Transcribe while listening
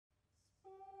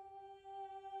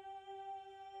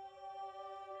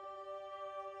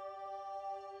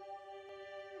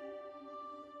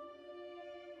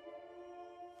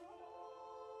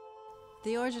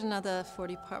The origin of the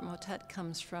 40-part motet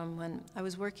comes from when I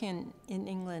was working in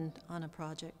England on a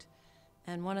project,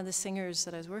 and one of the singers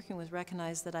that I was working with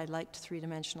recognized that I liked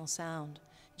three-dimensional sound.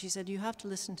 She said, "You have to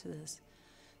listen to this."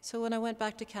 So when I went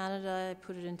back to Canada, I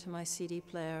put it into my CD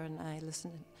player and I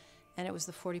listened, and it was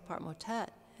the 40-part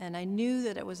motet. And I knew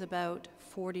that it was about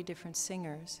 40 different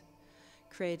singers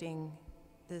creating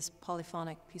this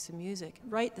polyphonic piece of music.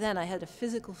 Right then, I had a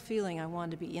physical feeling I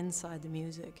wanted to be inside the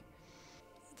music.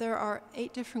 There are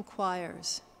 8 different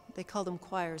choirs. They call them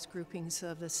choirs, groupings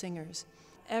of the singers.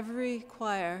 Every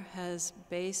choir has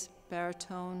bass,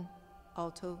 baritone,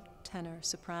 alto, tenor,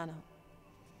 soprano.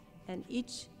 And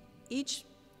each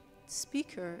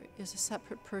speaker is a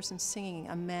separate person singing,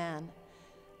 a man,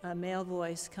 a male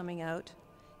voice coming out,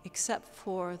 except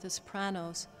for the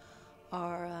sopranos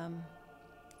are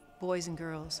boys and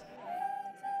girls.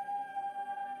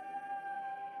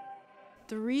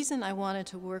 The reason I wanted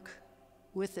to work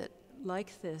with it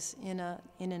like this in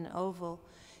an oval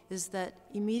is that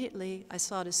immediately I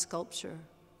saw it as sculpture,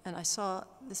 and I saw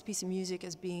this piece of music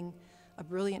as being a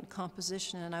brilliant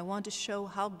composition, and I wanted to show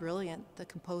how brilliant the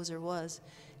composer was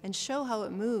and show how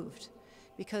it moved,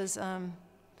 because I'm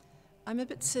a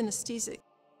bit synesthetic.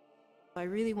 I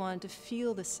really wanted to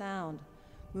feel the sound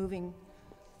moving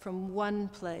from one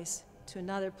place to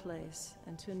another place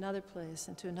and to another place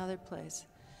and to another place.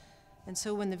 And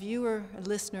so when the viewer or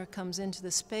listener comes into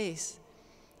the space,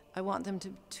 I want them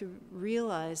to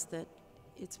realize that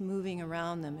it's moving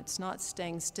around them. It's not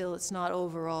staying still. It's not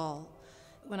overall.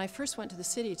 When I first went to the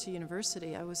city, to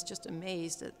university, I was just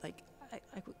amazed at,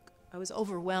 I was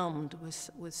overwhelmed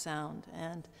with sound.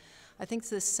 And I think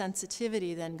this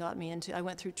sensitivity then got me into, I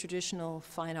went through traditional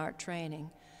fine art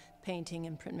training, painting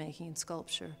and printmaking and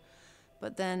sculpture.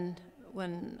 But then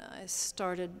when I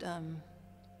started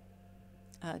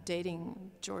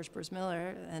dating George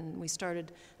Bursmiller, and we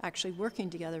started actually working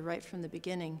together right from the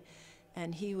beginning,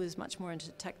 and he was much more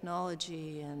into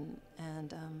technology, and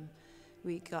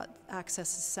we got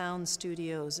access to sound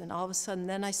studios, and all of a sudden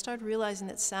then I started realizing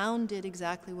that sound did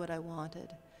exactly what I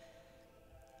wanted.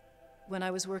 When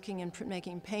I was working in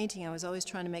printmaking and painting, I was always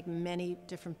trying to make many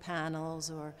different panels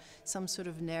or some sort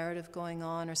of narrative going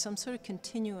on or some sort of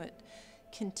continuous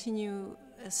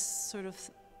sort of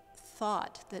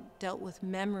thought that dealt with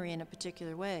memory in a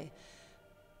particular way.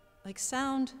 Like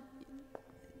sound,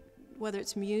 whether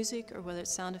it's music or whether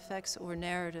it's sound effects or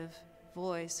narrative,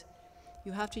 voice,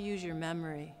 you have to use your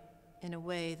memory in a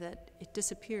way that it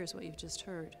disappears what you've just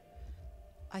heard.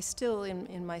 I still,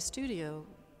 in my studio,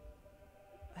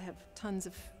 I have tons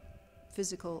of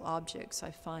physical objects.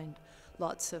 I find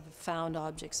lots of found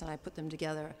objects and I put them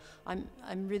together.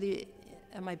 I'm really,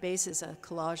 at my base, is a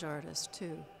collage artist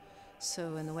too.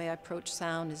 So in the way I approach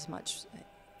sound is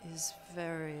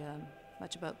very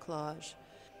much about collage.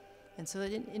 And so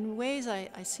in ways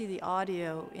I see the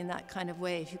audio in that kind of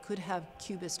way. If you could have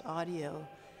cubist audio,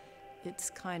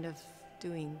 it's kind of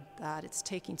doing that. It's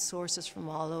taking sources from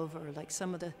all over. Like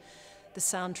some of the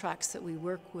soundtracks that we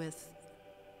work with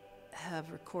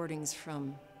have recordings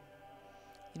from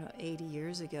 80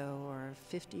 years ago or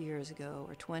 50 years ago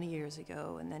or 20 years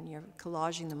ago, and then you're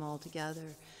collaging them all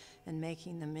together and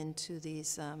making them into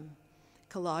these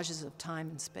collages of time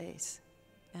and space.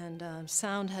 And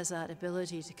sound has that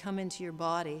ability to come into your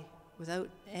body without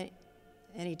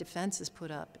any defenses put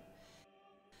up.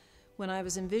 When I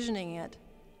was envisioning it,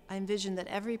 I envisioned that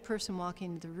every person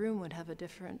walking into the room would have a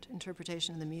different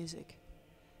interpretation of the music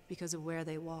because of where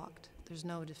they walked. There's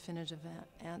no definitive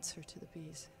answer to the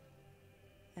piece.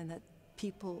 And that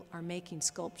people are making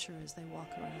sculpture as they walk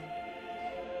around.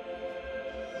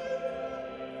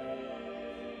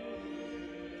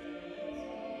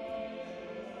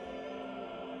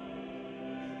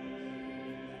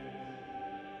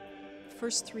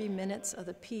 First 3 minutes of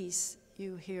the piece,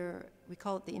 you hear, we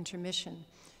call it the intermission.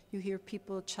 You hear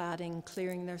people chatting,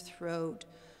 clearing their throat,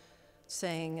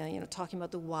 saying, talking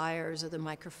about the wires of the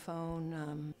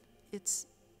microphone. It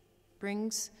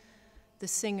brings the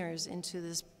singers into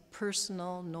this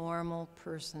personal, normal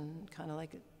person, kind of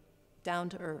like down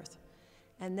to earth.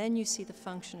 And then you see the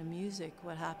function of music,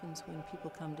 what happens when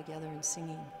people come together and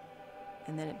singing,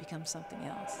 and then it becomes something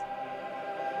else.